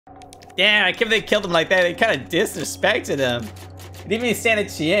Damn, I can't believe they killed him like that. They kind of disrespected him. He didn't even stand a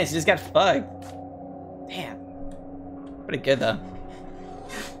chance. He just got fucked. Damn. Pretty good, though.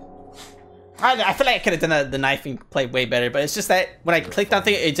 I feel like I could have done the knifing play way better, but it's just that when I clicked on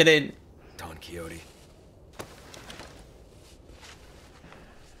thing, it didn't. Don Quixote.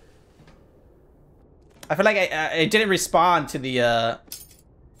 I feel like it didn't respond to the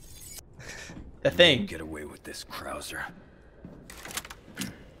thing. Get away with this, Krauser.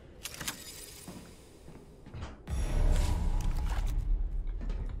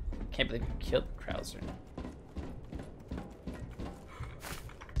 Can't believe you killed Krauser.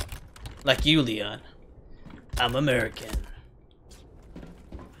 Like you, Leon. I'm American.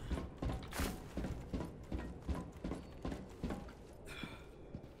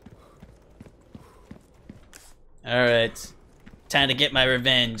 Alright. Time to get my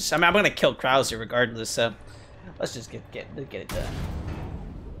revenge. I mean, I'm gonna kill Krauser regardless, so let's just get it done.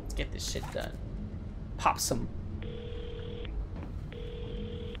 Let's get this shit done. Pop some.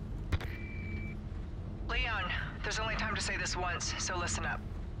 Leon, there's only time to say this once, so listen up.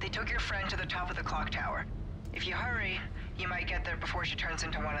 They took your friend to the top of the clock tower. If you hurry, you might get there before she turns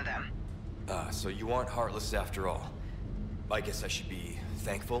into one of them. So you aren't heartless after all. I guess I should be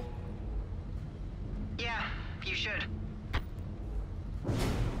thankful. Yeah, you should.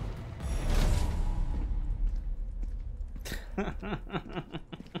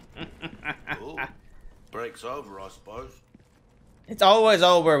 Oh, break's over, I suppose. It's always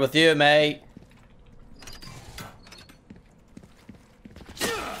over with you, mate.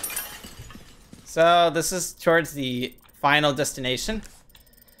 So this is towards the final destination,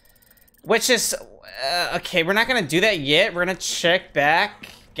 which is okay. We're not gonna do that yet. We're gonna check back,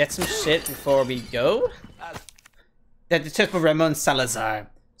 get some shit before we go. That took Ramon Salazar.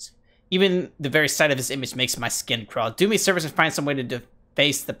 Even the very sight of his image makes my skin crawl. Do me a service and find some way to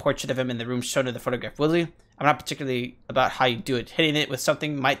deface the portrait of him in the room shown in the photograph, will you? I'm not particularly about how you do it. Hitting it with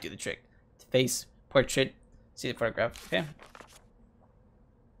something might do the trick. Face, portrait, see the photograph. Okay.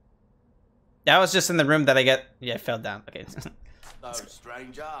 That was just in the room that I got. Yeah, I fell down. Okay. No,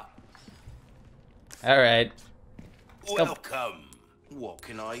 stranger. All right. Welcome. What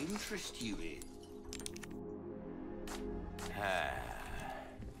can I interest you in?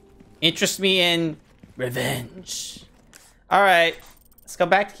 Interest me in revenge. All right. Let's go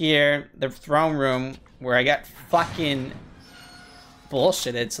back here. The throne room where I got fucking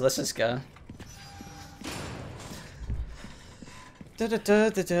bullshitted. So let's just go.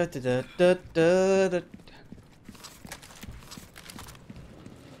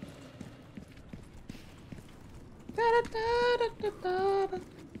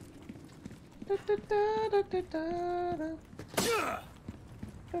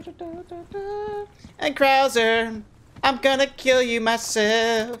 And Krauser, I'm gonna kill you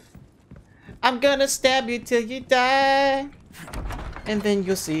myself. I'm gonna stab you till you die. And then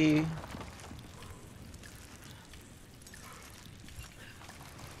you'll see.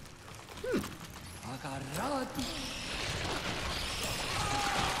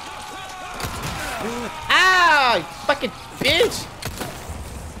 Ow! You fucking bitch!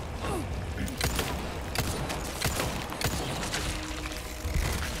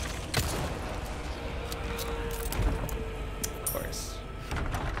 Of course.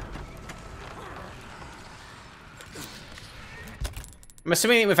 I'm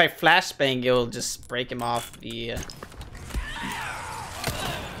assuming if I flashbang, you'll just break him off the.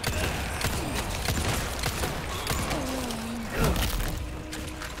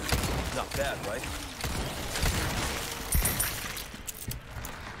 Not bad, right?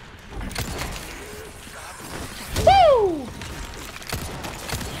 Woo!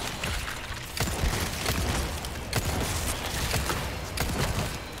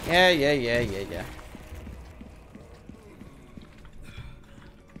 Yeah.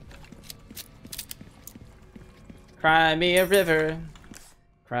 Cry me a river,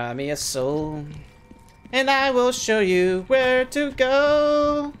 cry me a soul, and I will show you where to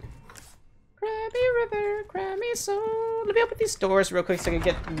go. Cry me a river, cry me a soul. Let me open these doors real quick so I can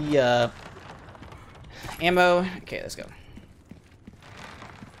get the ammo. Okay, let's go.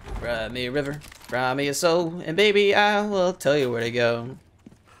 Cry me a river, cry me a soul, and baby, I will tell you where to go.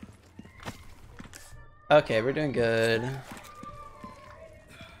 Okay, we're doing good.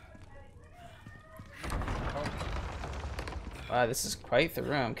 Wow, this is quite the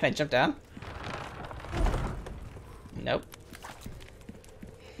room. Can I jump down? Nope.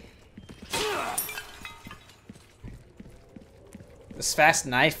 This fast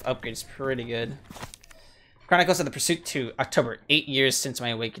knife upgrade is pretty good. Chronicles of the Pursuit 2, October. 8 years since my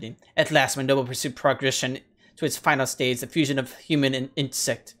awakening. At last, my noble pursuit progression to its final stage, the fusion of human and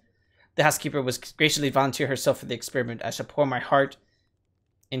insect. The housekeeper was graciously volunteer herself for the experiment. I shall pour my heart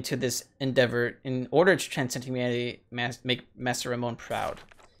into this endeavor in order to transcend humanity, make Master Ramon proud.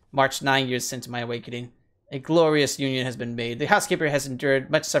 March 9 years since my awakening. A glorious union has been made. The housekeeper has endured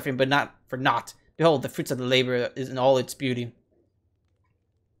much suffering, but not for naught. Behold, the fruits of the labor is in all its beauty.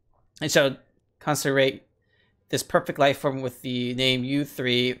 I shall consecrate this perfect life form with the name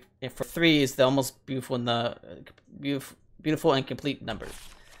U3. And for 3 is the almost beautiful and the beautiful and complete number.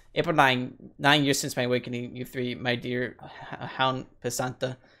 April 9 years since my awakening, U3, my dear hound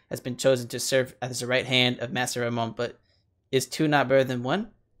Pesanta, has been chosen to serve as the right hand of Master Ramon, but is 2 not better than 1?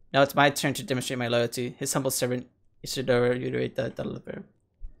 Now it's my turn to demonstrate my loyalty. His humble servant, Isidoro Ureta Deliver.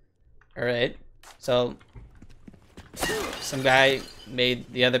 Alright, so some guy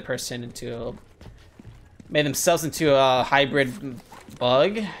made the other person made themselves into a hybrid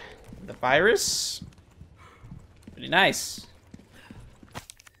bug. The virus. Pretty nice.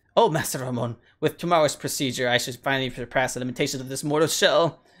 Oh, Master Ramon, with tomorrow's procedure, I should finally surpass the limitations of this mortal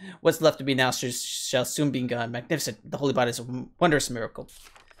shell. What's left to be now shall soon be gone. Magnificent. The holy body is a wondrous miracle.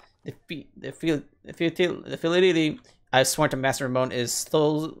 The fidelity I've sworn to Master Ramon is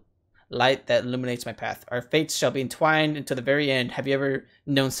still light that illuminates my path. Our fates shall be entwined until the very end. Have you ever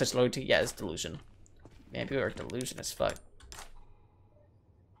known such loyalty? Yeah, it's delusion. Man, people are delusion as fuck.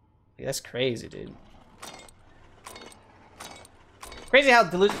 Yeah, that's crazy, dude. Crazy how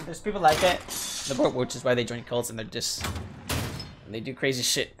delusion. There's people like that. Which is why they join cults and they're just. And they do crazy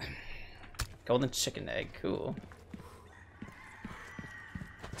shit. Golden chicken egg, cool.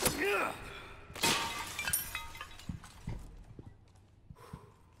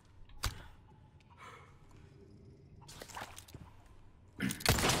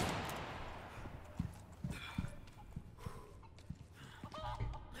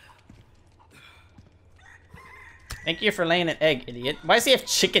 Thank you for laying an egg, idiot. Why does he have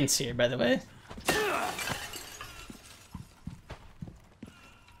chickens here, by the way?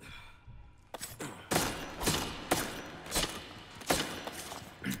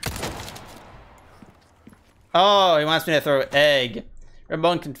 Oh, he wants me to throw an egg.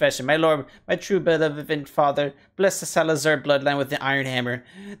 Ramon confession. My lord, my true beloved father, bless the Salazar bloodline with the iron hammer.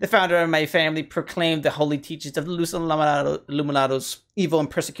 The founder of my family proclaimed the holy teachings of the Luz Illuminados, evil and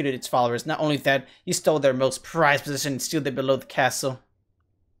persecuted its followers. Not only that, he stole their most prized possession and sealed it below the castle.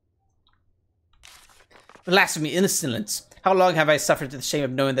 Blasphemy, insolence. How long have I suffered the shame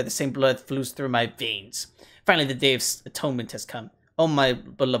of knowing that the same blood flows through my veins? Finally, the day of atonement has come. Oh, my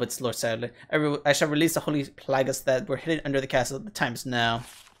beloved Lord Sadler, I shall release the holy plagas that were hidden under the castle. The time is now.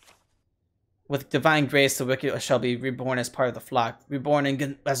 With divine grace, the wicked shall be reborn as part of the flock. Reborn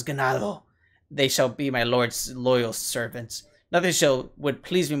as ganado. They shall be my Lord's loyal servants. Nothing would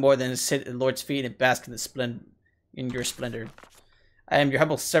please me more than to sit at the Lord's feet and bask in your splendor. I am your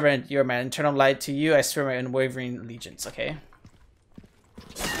humble servant. You are my eternal light. To you, I swear my unwavering allegiance. Okay.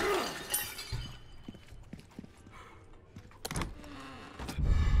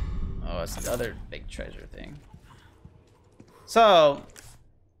 Oh, it's the other big treasure thing. So,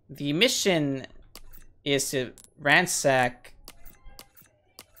 the mission is to ransack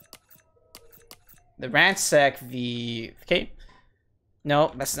the... Okay.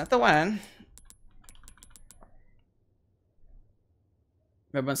 No, that's not the one.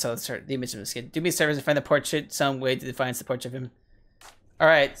 Remember, Salazar, the image of the skin. Do me a service and find the portrait, some way to define the portrait of him.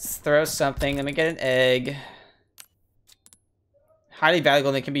 Alright, let's throw something. Let me get an egg. Highly valuable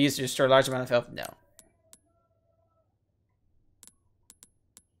and it can be used to restore a large amount of health. No.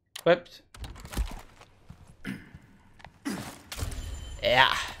 Equipped.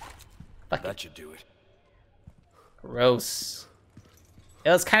 Yeah. Fuck That should do it. Gross. It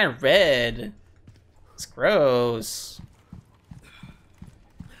was kind of red. It's gross.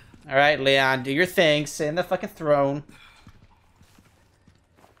 Alright, Leon, do your thing. Sit in the fucking throne.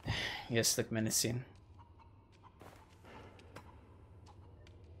 You just look menacing.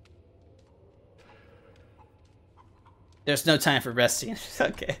 There's no time for resting.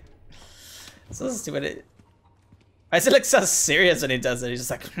 Okay. So let's see what it... Why does it look so serious when he does it? He's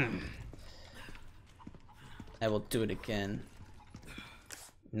just like, I will do it again.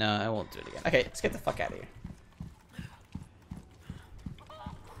 No, I won't do it again. Okay, let's get the fuck out of here.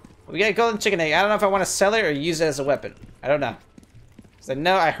 We got a golden chicken egg. I don't know if I want to sell it or use it as a weapon. I don't know. Because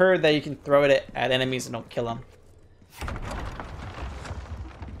I heard that you can throw it at enemies and it'll kill them.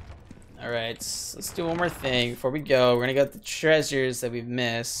 Alright, let's do one more thing before we go. We're gonna go to the treasures that we've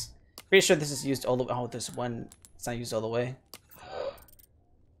missed. Pretty sure this is used all the way. Oh, there's one. It's not used all the way.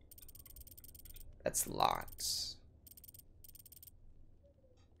 That's locked.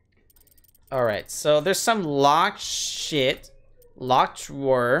 Alright, so there's some locked shit. Locked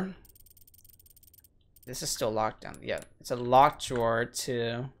drawer. This is still locked down. Yeah, it's a locked drawer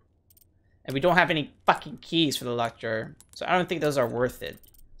too. And we don't have any fucking keys for the locked drawer. So I don't think those are worth it.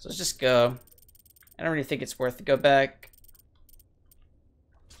 So let's just go. I don't really think it's worth to go back.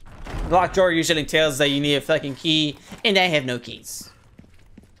 The locked drawer usually tells that you need a fucking key, and I have no keys.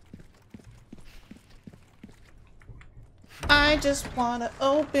 I just wanna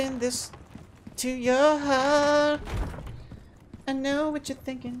open this to your heart. I know what you're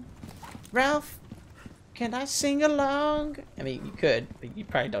thinking. Ralph, can I sing along? I mean, you could, but you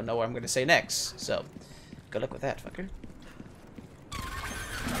probably don't know what I'm gonna say next. So, good luck with that, fucker.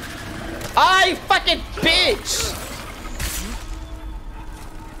 Ah, you fucking bitch!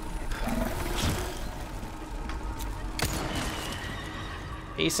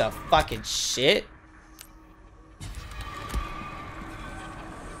 Piece of fucking shit.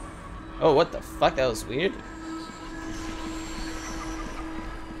 Oh, what the fuck? That was weird.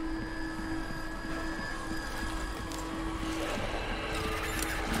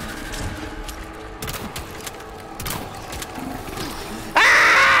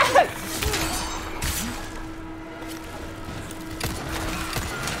 Ah!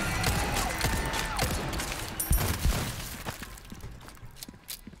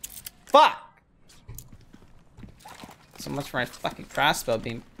 Fuck! So much for my fucking crossbow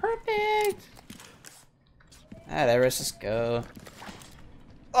being perfect. Alright, let's just go.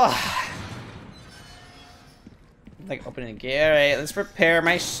 Ugh. Like opening a gate. Alright, let's prepare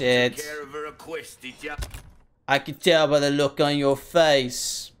my shit. Care of a request, did ya? I can tell by the look on your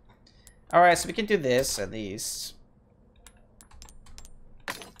face. Alright, so we can do this at least.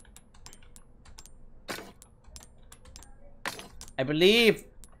 I believe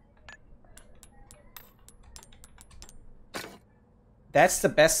that's the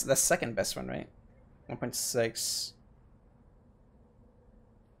best, the second best one, right? 1.6.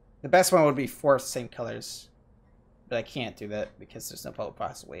 The best one would be 4 same colors. But I can't do that because there's no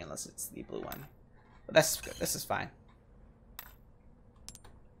possible way unless it's the blue one. But that's good. This is fine.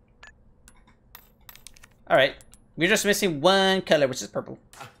 Alright. We're just missing one color, which is purple.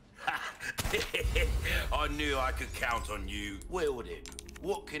 I knew I could count on you. Well then,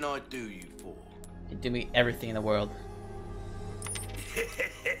 what can I do you for? You can do me everything in the world.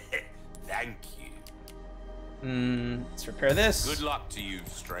 Thank you. Let's repair this. Good luck to you,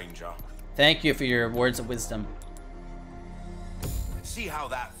 stranger. Thank you for your words of wisdom. See how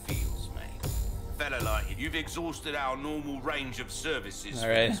that feels, mate. Fella like you, you've exhausted our normal range of services for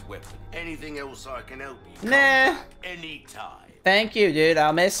this weapon. Anything else I can help you? Nah. Anytime. Thank you, dude.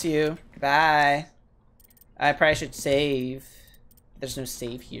 I'll miss you. Bye. I probably should save. There's no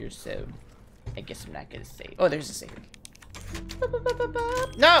save here, so I guess I'm not gonna save. Oh, there's a save.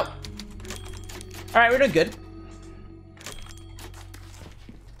 No! Alright, we're doing good.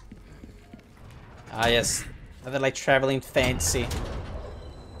 Ah, yes. Another, like, traveling fancy.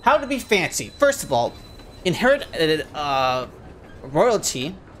 How to be fancy? First of all, inherited,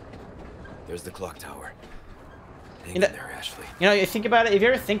 royalty. There's the clock tower. Hang You know- in there, Ashley. You know, you think about it, if you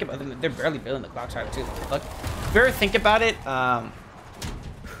ever think about them, they're barely building the clock tower, too. Look. If you ever think about it,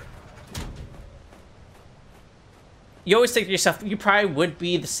 you always think to yourself, you probably would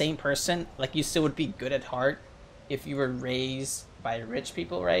be the same person. Like, you still would be good at heart if you were raised by rich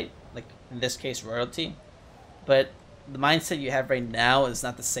people, right? Like, in this case, royalty. But the mindset you have right now is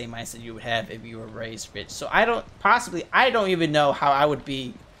not the same mindset you would have if you were raised rich. So I don't even know how I would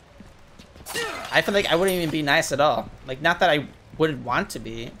be. I feel like I wouldn't even be nice at all. Like, not that I wouldn't want to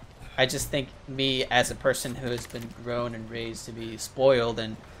be. I just think me as a person who has been grown and raised to be spoiled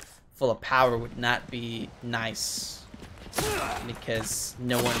and full of power would not be nice. Because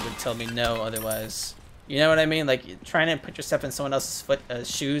no one would tell me no otherwise. You know what I mean? Like, trying to put yourself in someone else's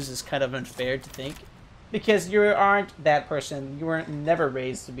shoes is kind of unfair to think. Because you aren't that person. You weren't never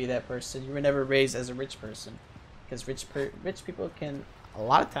raised to be that person. You were never raised as a rich person. Because rich people can, a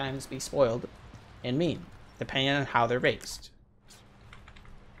lot of times, be spoiled and mean. Depending on how they're raised.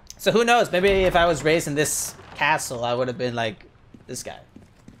 So who knows? Maybe if I was raised in this castle, I would have been like this guy.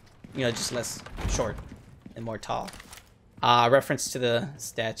 You know, just less short and more tall. Reference to the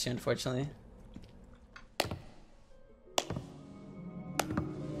statue, unfortunately.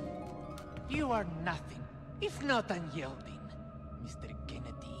 You are nothing, if not unyielding, Mr.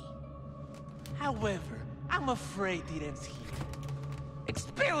 Kennedy. However, I'm afraid it ends here.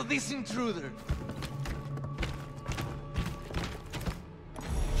 Expel this intruder!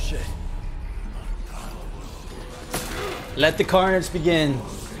 Shit. Let the carnage begin.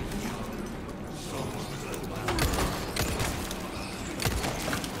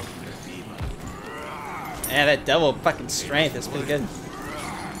 Yeah, that double fucking strength is pretty good.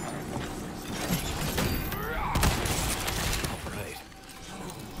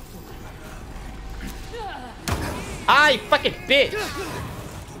 you fucking bitch!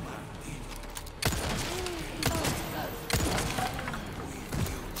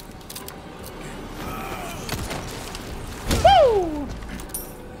 Woo!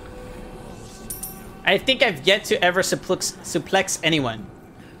 I think I've yet to ever suplex anyone.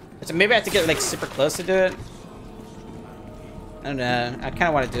 So maybe I have to get like super close to do it. I don't know. I kind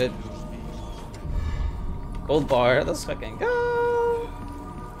of want to do it. Gold bar. Let's fucking go.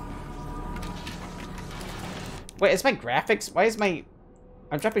 Wait, is my graphics? Why is my...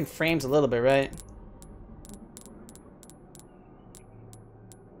 I'm dropping frames a little bit, right?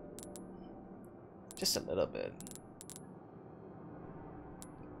 Just a little bit.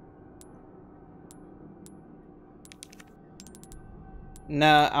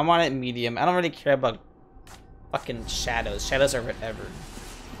 No, I want it medium. I don't really care about fucking shadows. Shadows are whatever.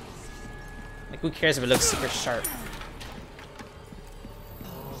 Like, who cares if it looks super sharp?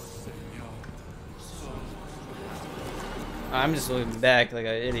 Oh, I'm just moving back like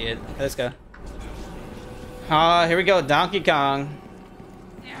an idiot. Let's go. Oh, here we go. Donkey Kong.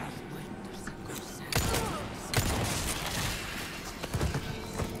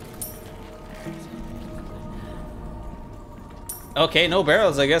 Okay, no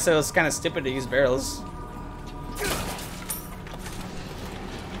barrels. I guess it was kind of stupid to use barrels.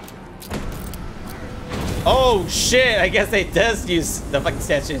 Oh shit! I guess they does use the fucking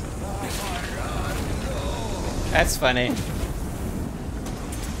statue. That's funny.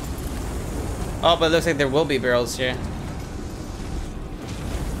 Oh, but it looks like there will be barrels here.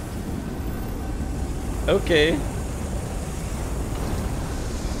 Okay.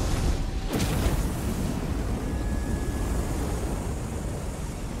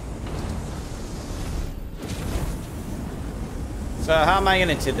 So how am I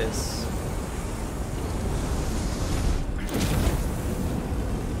gonna do this?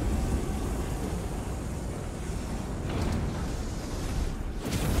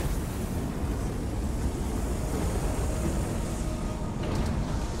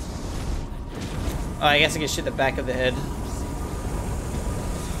 Oh, I guess I can shoot the back of the head.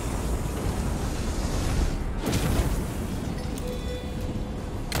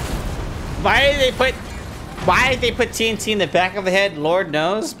 Why did they put TNT in the back of the head? Lord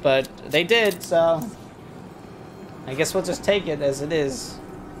knows, but they did, so I guess we'll just take it as it is.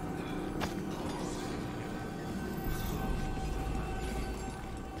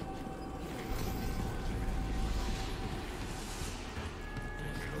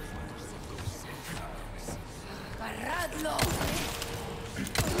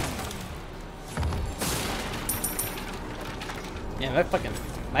 Yeah,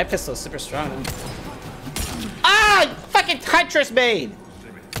 my pistol is super strong. Ah! Fucking Huntress Maid!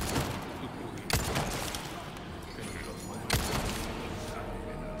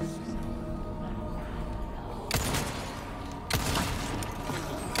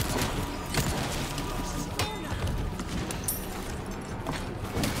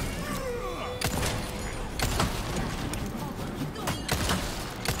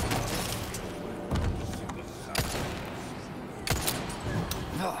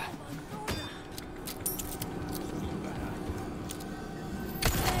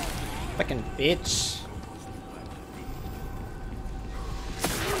 Fucking bitch.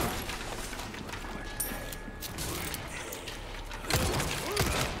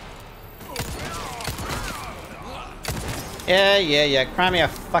 Yeah. Cry me a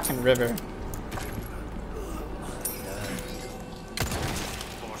fucking river.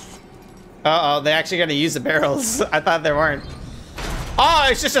 Uh-oh, they're actually gonna use the barrels. I thought they weren't. Oh,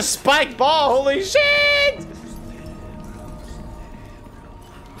 it's just a spike ball. Holy shit!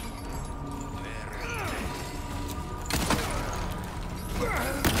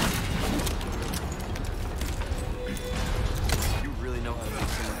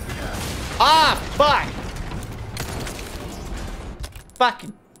 Ah, fuck!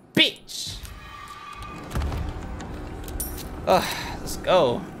 Fucking bitch! Ugh, let's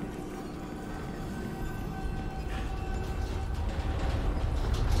go.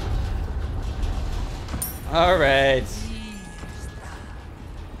 All right.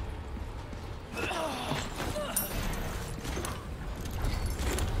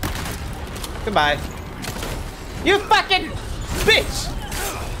 Goodbye. You fucking bitch!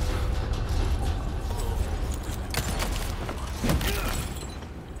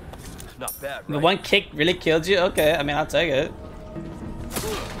 Not bad, right? The one kick really killed you? Okay, I mean, I'll take it.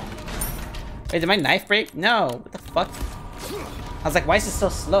 Wait, did my knife break? No. What the fuck? I was like, why is it so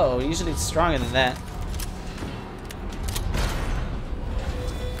slow? Usually it's stronger than that.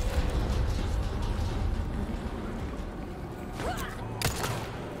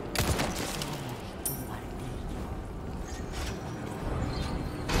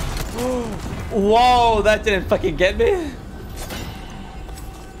 Whoa, that didn't fucking get me.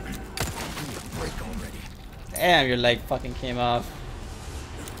 Damn, your leg fucking came off.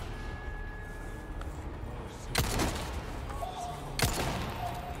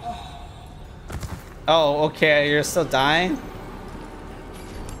 Oh, okay, you're still dying?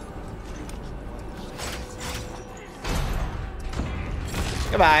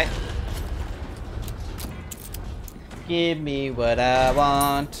 Goodbye. Give me what I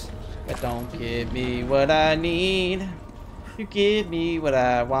want, but don't give me what I need. You give me what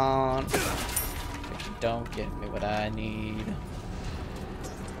I want, but you don't give me what I need.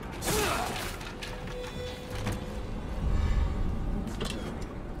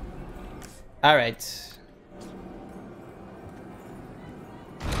 All right.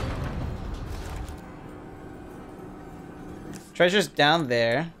 Treasure's down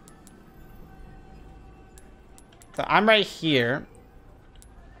there. So I'm right here.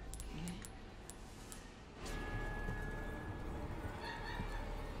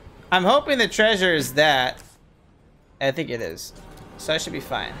 I'm hoping the treasure is that. I think it is. So I should be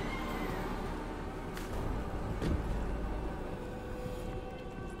fine.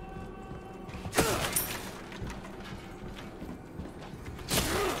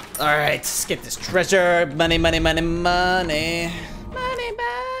 Alright, let's get this treasure. Money, money, money, money. Money,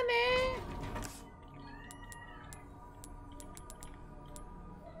 money.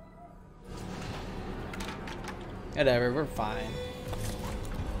 Whatever, we're fine.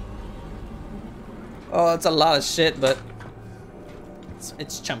 Oh, it's a lot of shit, but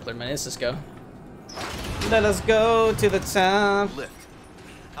it's Chumpler, man. Let's just go. Let us go to the top. Lift.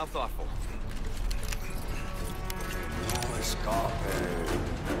 How thoughtful.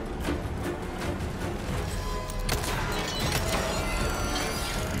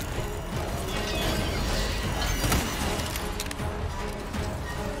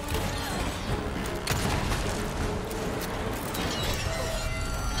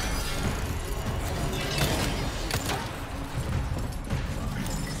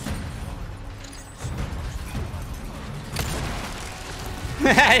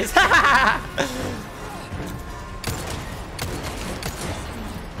 Nice.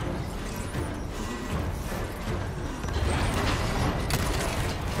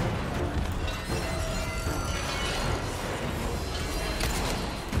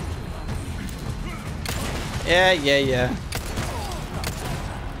 Yeah.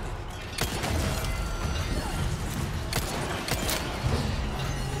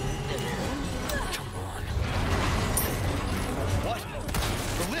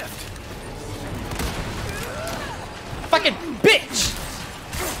 Fucking bitch!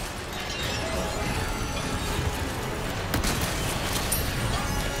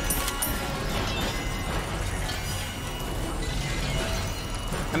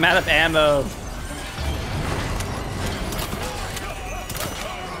 I'm out of ammo.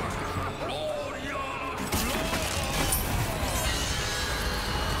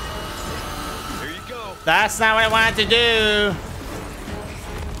 There you go. That's not what I wanted to do.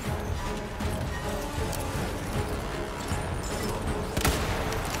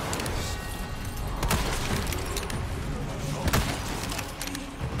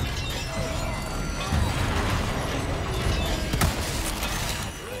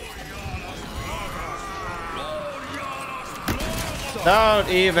 Don't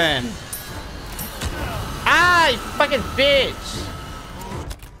even. Ah, you fucking bitch.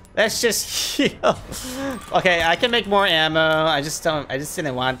 Let's just heal. Okay, I can make more ammo. I just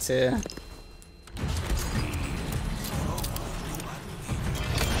didn't want to.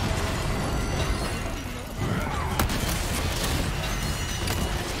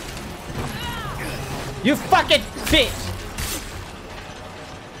 You fucking bitch.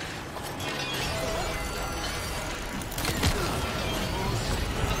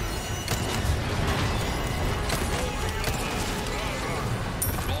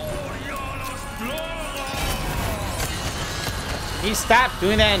 Can you stop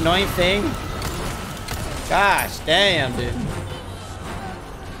doing that annoying thing? Gosh, damn, dude.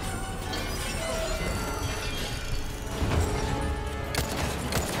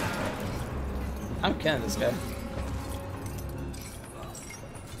 I'm killing this guy.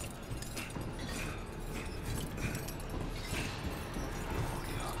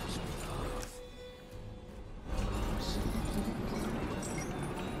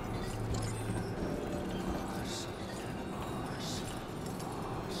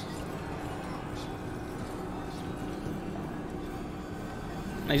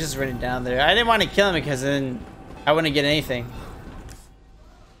 He's just running down there. I didn't want to kill him because then I wouldn't get anything.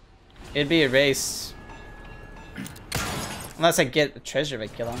 It'd be a race. Unless I get the treasure if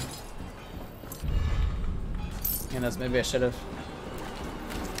I kill him. Who knows, maybe I should have.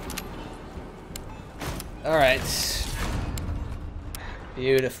 Alright.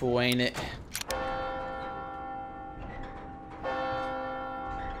 Beautiful, ain't it?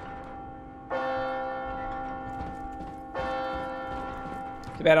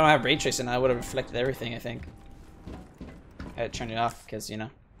 Too bad I don't have ray tracing. I would have reflected everything, I think. I had to turn it off because, you know,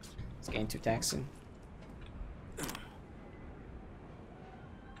 it's getting too taxing.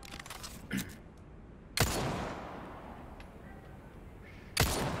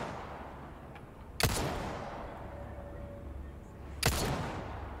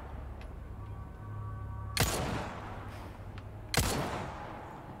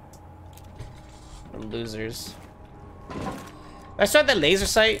 Losers. I start the laser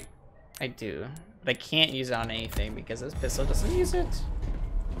sight. I do, but I can't use it on anything because this pistol doesn't use it.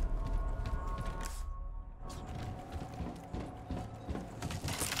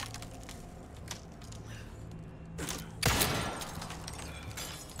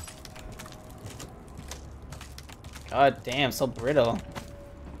 God damn, so brittle.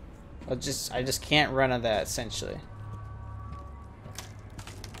 I just can't run on that essentially.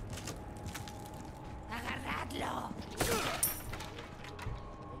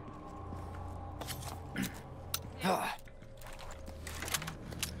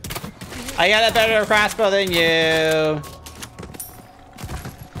 I got a better crossbow than you.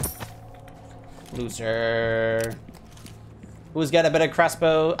 Loser. Who's got a better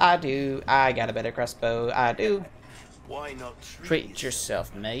crossbow? I do. I got a better crossbow. I do. Why not Treat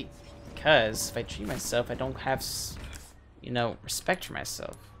yourself, mate. Because if I treat myself, I don't have, you know, respect for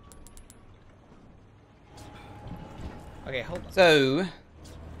myself. Okay, hold on. So.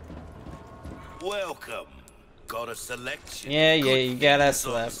 Welcome. Got a selection. Yeah, you got us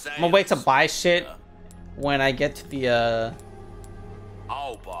left. I'm gonna wait to buy shit when I get to the,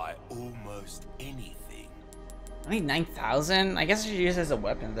 I'll buy almost anything. I need 9,000? I guess I should use it as a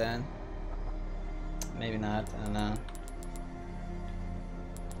weapon then. Maybe not, I don't know.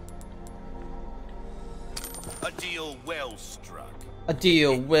 A deal well struck. A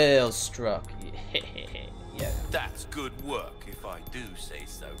deal well struck. Yeah. That's good work, if I do say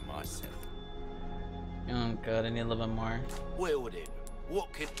so myself. Oh god, I need a little bit more. Well then,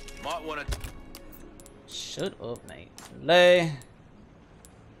 what can... Might want to... Shut up, mate. Lay.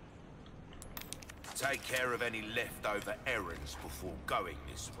 Take care of any leftover errands before going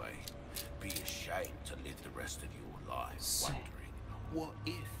this way. Be ashamed to live the rest of your life wondering, what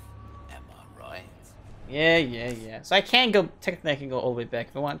if? Am I right? Yeah. So I can go, technically I can go all the way back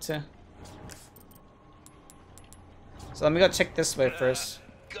if I want to. So let me go check this way first.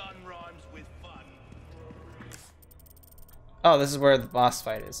 Gun rhymes with fun. Oh, this is where the boss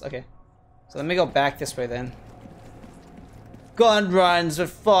fight is. Okay. So let me go back this way then. Gun runs are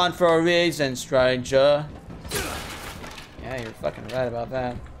fun for a reason, stranger. Yeah, you're fucking right about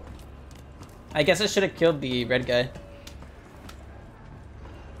that. I guess I should have killed the red guy.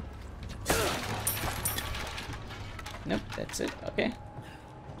 Nope, that's it. Okay.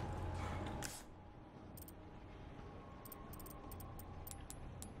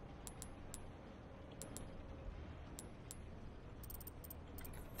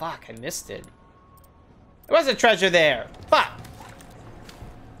 Fuck, I missed it. There was a treasure there. Fuck.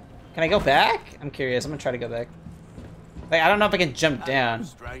 Can I go back? I'm curious. I'm gonna try to go back. Like, I don't know if I can jump down.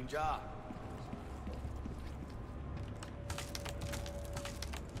 Stranger.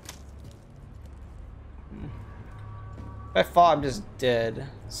 If I fall, I'm just dead.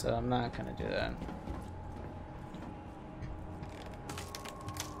 So I'm not gonna do that.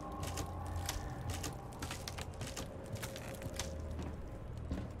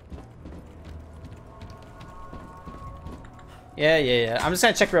 Yeah. I'm just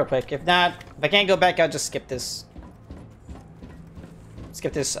gonna check real quick. If not, if I can't go back, I'll just skip this.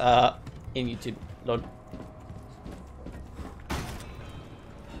 Skip this in YouTube. Load.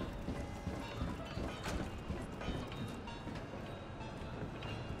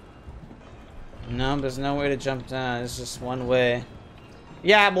 No, there's no way to jump down. It's just one way.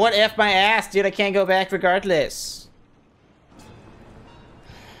 Yeah, but what if my ass, dude? I can't go back regardless.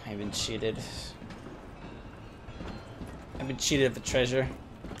 I've been cheated. I've been cheated of the treasure.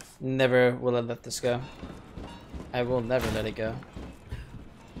 Never will I let this go. I will never let it go.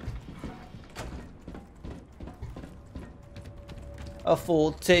 A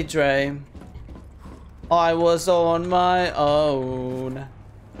faulty dream. I was on my own.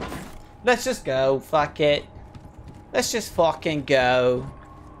 Let's just go. Fuck it. Let's just fucking go.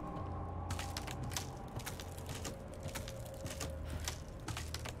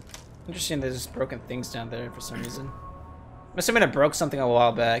 Interesting, there's just broken things down there for some reason. I'm assuming it broke something a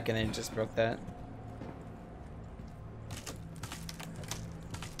while back and then it just broke that.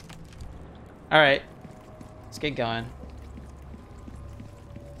 Alright. Let's get going.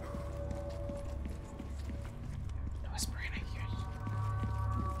 No whispering, I hear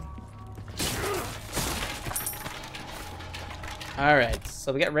you. Alright,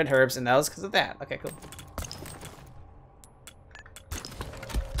 so we got red herbs, and that was because of that. Okay, cool.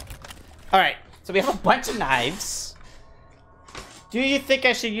 Alright, so we have a bunch of knives. Do you think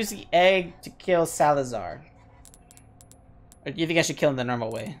I should use the egg to kill Salazar? Or do you think I should kill him the normal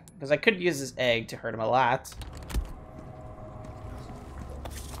way? Because I could use this egg to hurt him a lot.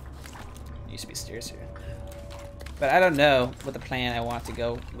 There used to be stairs here. But I don't know what the plan I want to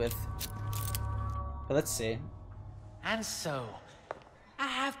go with. But let's see. And so, I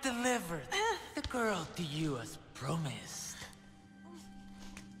have delivered the girl to you as promised.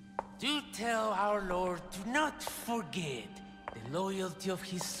 Do tell our Lord to not forget the loyalty of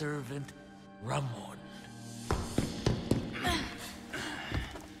his servant, Ramon.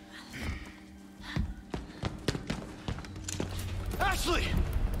 Ashley!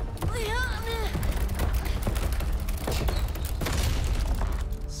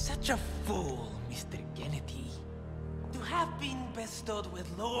 Such a fool, Mr. Kennedy. To have been bestowed with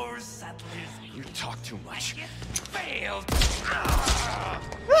Lord Sattler's... You talk too much. Failed!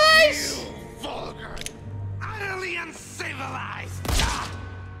 Nice! You vulgar, utterly uncivilized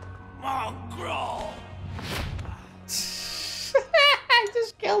mongrel! I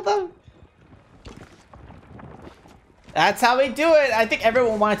just killed him. That's how we do it. I think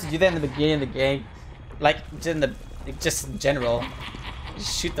everyone wanted to do that in the beginning of the game. Like, just in general.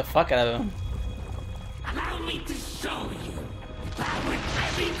 Just shoot the fuck out of him. Allow me to show you the power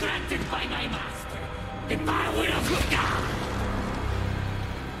I've been granted by my master. The power of God.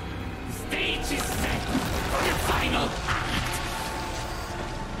 The stage is set for the final act.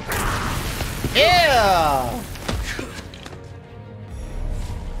 Ew!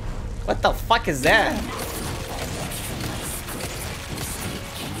 What the fuck is that?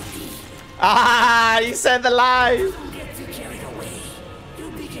 Ah, you said the line. Don't get too carried away.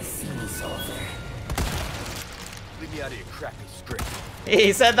 Your biggest sin is over. Leave me out of your crappy script.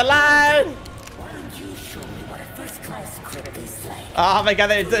 He said the line. Why don't you show me what a first-class script is like? Oh my god,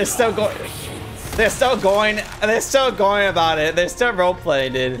 they're still going. They're still going. They're still going about it. They're still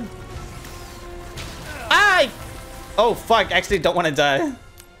roleplaying, dude. I. Oh fuck! Actually, don't want to die.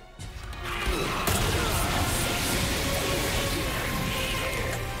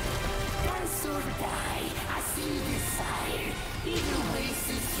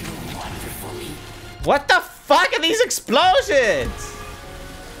 What the fuck are these explosions?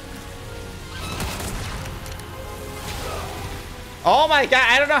 Oh my god,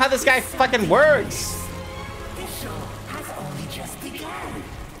 I don't know how this guy fucking works. This show has only just begun.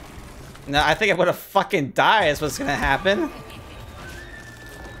 No, I think I'm gonna fucking die is what's gonna happen.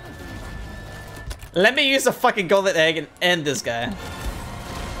 Let me use a fucking golden egg and end this guy.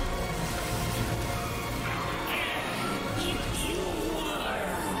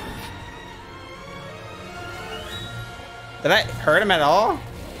 Did I hurt him at all?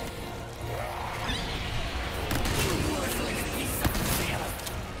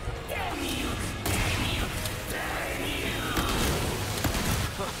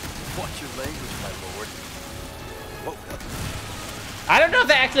 Watch your language, my lord. Whoa. I don't know if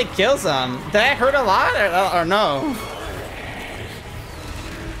that actually kills him. Did I hurt a lot or no?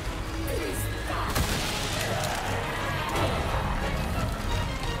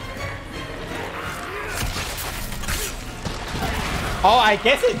 Oh, I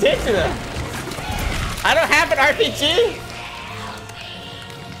guess it did to them. I don't have an RPG.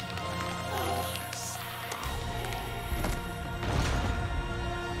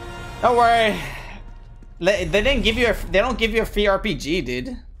 Don't worry. They didn't give you a. They don't give you a free RPG,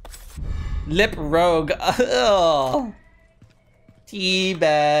 dude. Lip rogue. Ugh.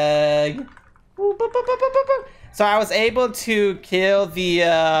 Teabag. So I was able to kill the.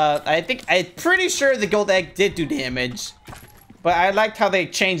 I'm pretty sure the gold egg did do damage. But I liked how they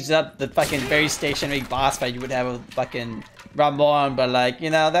changed up the fucking very stationary boss fight you would have with fucking Ramon, but like,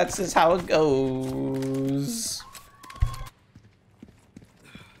 you know, that's just how it goes.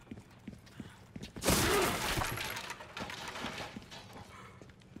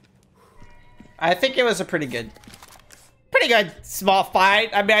 I think it was a pretty good small fight.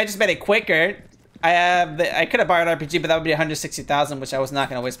 I mean, I just made it quicker. I could have borrowed an RPG, but that would be 160,000, which I was not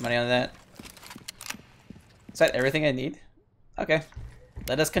gonna waste money on that. Is that everything I need? Okay,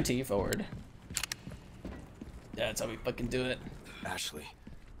 let us continue forward. Yeah, that's how we fucking do it. Ashley,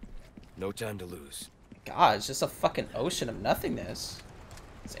 no time to lose. God, it's just a fucking ocean of nothingness.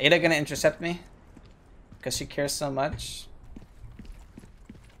 Is Ada gonna intercept me? Because she cares so much?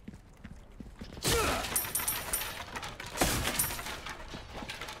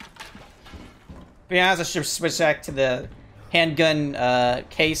 be honest, I should switch back to the handgun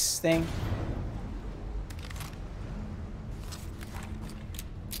case thing.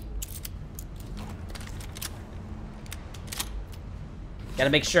 Gotta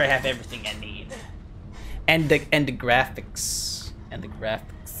make sure I have everything I need. And the graphics. And the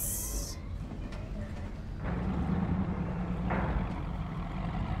graphics.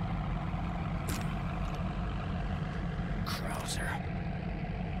 Krauser.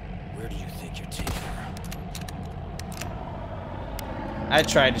 Where do you think you're taking her? I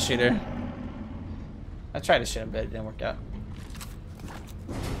tried to shoot her. I tried to shoot him, but it didn't work out.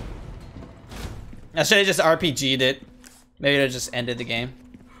 I should have just RPG'd it. Maybe it just ended the game.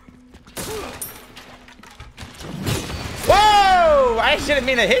 Whoa! I shouldn't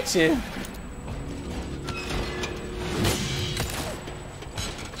mean to hit you.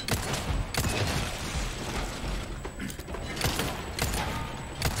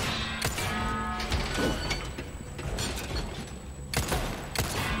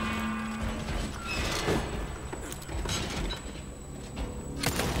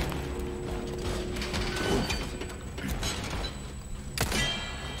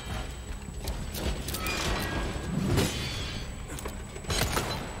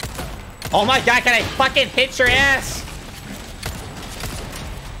 Oh my god, can I fucking hit your ass?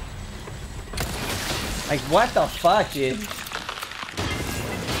 Like, what the fuck, dude?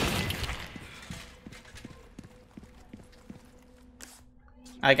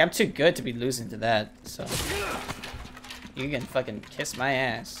 Like, I'm too good to be losing to that, so... You can fucking kiss my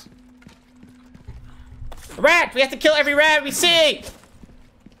ass. Rat! We have to kill every rat we see!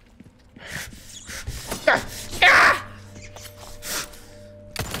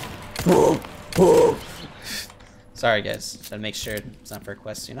 Sorry guys, gotta make sure it's not for a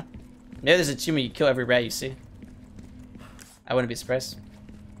quest, you know? Maybe there's a achievement you kill every rat you see. I wouldn't be surprised.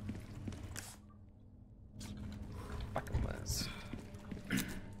 Fucking was.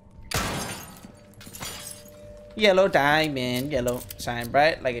 Yellow diamond, yellow, shine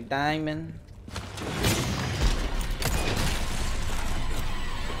bright like a diamond.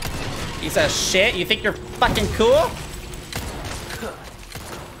 Piece of shit, you think you're fucking cool?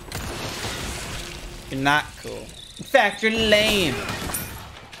 You're not cool. In fact, you're lame.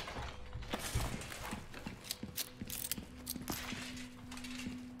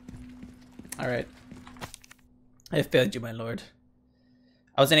 Alright. I have failed you, my lord.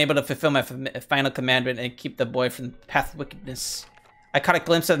 I was unable to fulfill my final commandment and keep the boy from the path of wickedness. I caught a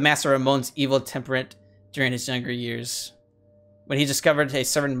glimpse of Master Ramon's evil temperament during his younger years. When he discovered a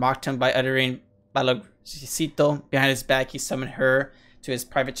servant mocked him by uttering Palogcito behind his back, he summoned her to his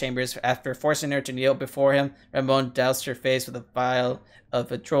private chambers. After forcing her to kneel before him, Ramon doused her face with a vial of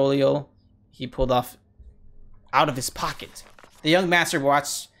vitriol he pulled out of his pocket. The young master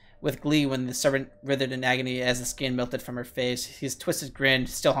watched with glee when the servant writhed in agony as the skin melted from her face. His twisted grin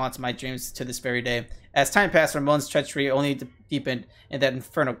still haunts my dreams to this very day. As time passed, Ramon's treachery only deepened, and that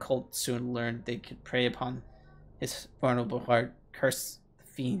infernal cult soon learned they could prey upon his vulnerable heart, curse the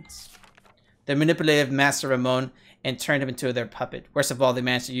fiends. They manipulated Master Ramon and turned him into their puppet. Worst of all, they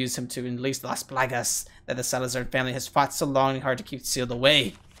managed to use him to unleash Las Plagas that the Salazar family has fought so long and hard to keep sealed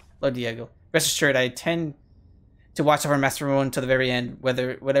away. Lord Diego, rest assured, I intend to watch over Master Ramon to the very end,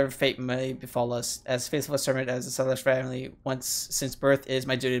 whatever fate may befall us. As faithful a servant as the Salazar family once since birth, it is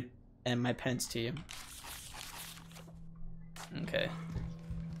my duty and my penance to you. Okay.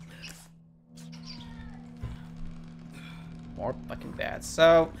 More fucking bad.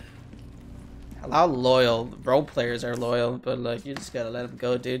 So, how loyal role players are loyal, but like you just gotta let them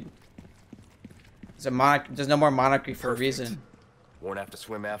go, dude. There's no more monarchy for a reason. Won't have to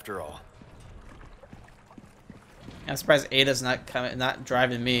swim after all. I'm surprised Ada's not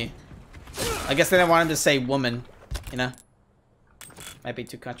driving me. I guess they didn't want him to say woman, you know? Might be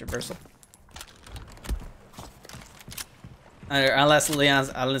too controversial. Unless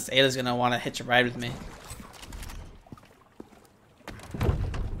Ada's gonna want to hitch a ride with me.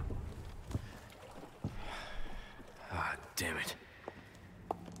 Ah, damn it.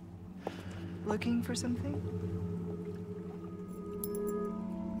 Looking for something?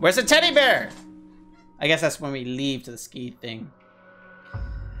 Where's the teddy bear? I guess that's when we leave to the ski thing.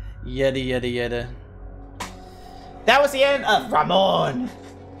 Yada yada yada. That was the end of Ramon.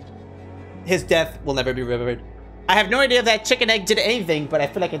 His death will never be remembered. I have no idea if that chicken egg did anything, but I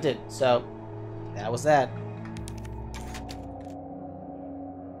feel like it did. So, that was that.